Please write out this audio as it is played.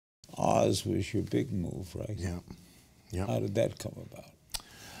Oz was your big move, right? Yeah. Yeah. How did that come about?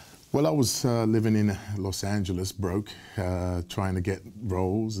 Well, I was living in Los Angeles, broke, trying to get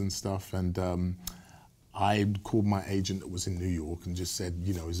roles and stuff, and I called my agent that was in New York and just said,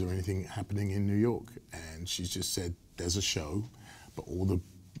 you know, is there anything happening in New York? And she just said, there's a show, but all the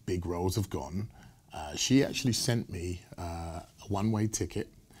big roles have gone. She actually sent me a one-way ticket,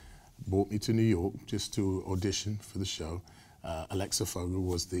 brought me to New York just to audition for the show. Alexa Fogel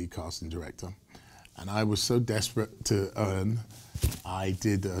was the casting director. And I was so desperate to earn, I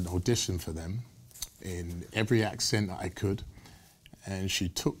did an audition for them in every accent that I could. And she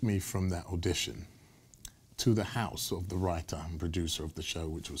took me from that audition to the house of the writer and producer of the show,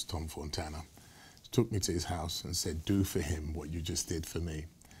 which was Tom Fontana. She took me to his house and said, do for him what you just did for me.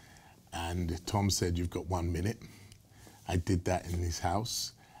 And Tom said, you've got 1 minute. I did that in his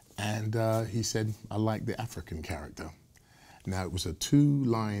house. And he said, I like the African character. Now, it was a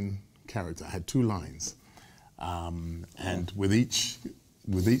two-line character. I had 2 lines. And with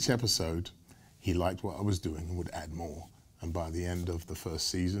each episode, he liked what I was doing and would add more. And by the end of the first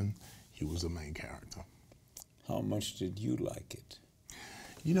season, he was the main character. How much did you like it?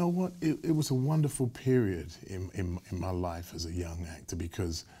 You know what? It was a wonderful period in my life as a young actor,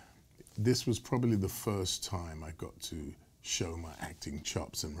 because this was probably the first time I got to show my acting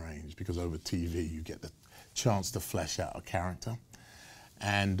chops and range, because over TV you get the chance to flesh out a character.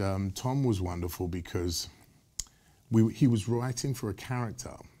 And Tom was wonderful because he was writing for a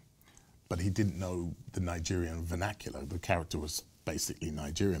character, but he didn't know the Nigerian vernacular. The character was basically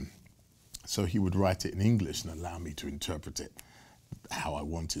Nigerian. So he would write it in English and allow me to interpret it how I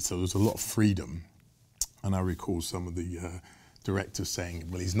wanted. So there was a lot of freedom. And I recall some of the directors saying,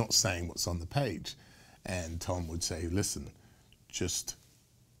 well, he's not saying what's on the page. And Tom would say, listen, just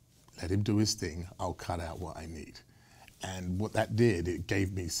let him do his thing. I'll cut out what I need. And what that did, it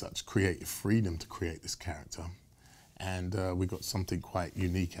gave me such creative freedom to create this character. And we got something quite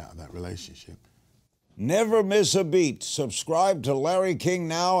unique out of that relationship. Never miss a beat. Subscribe to Larry King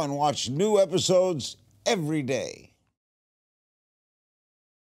now and watch new episodes every day.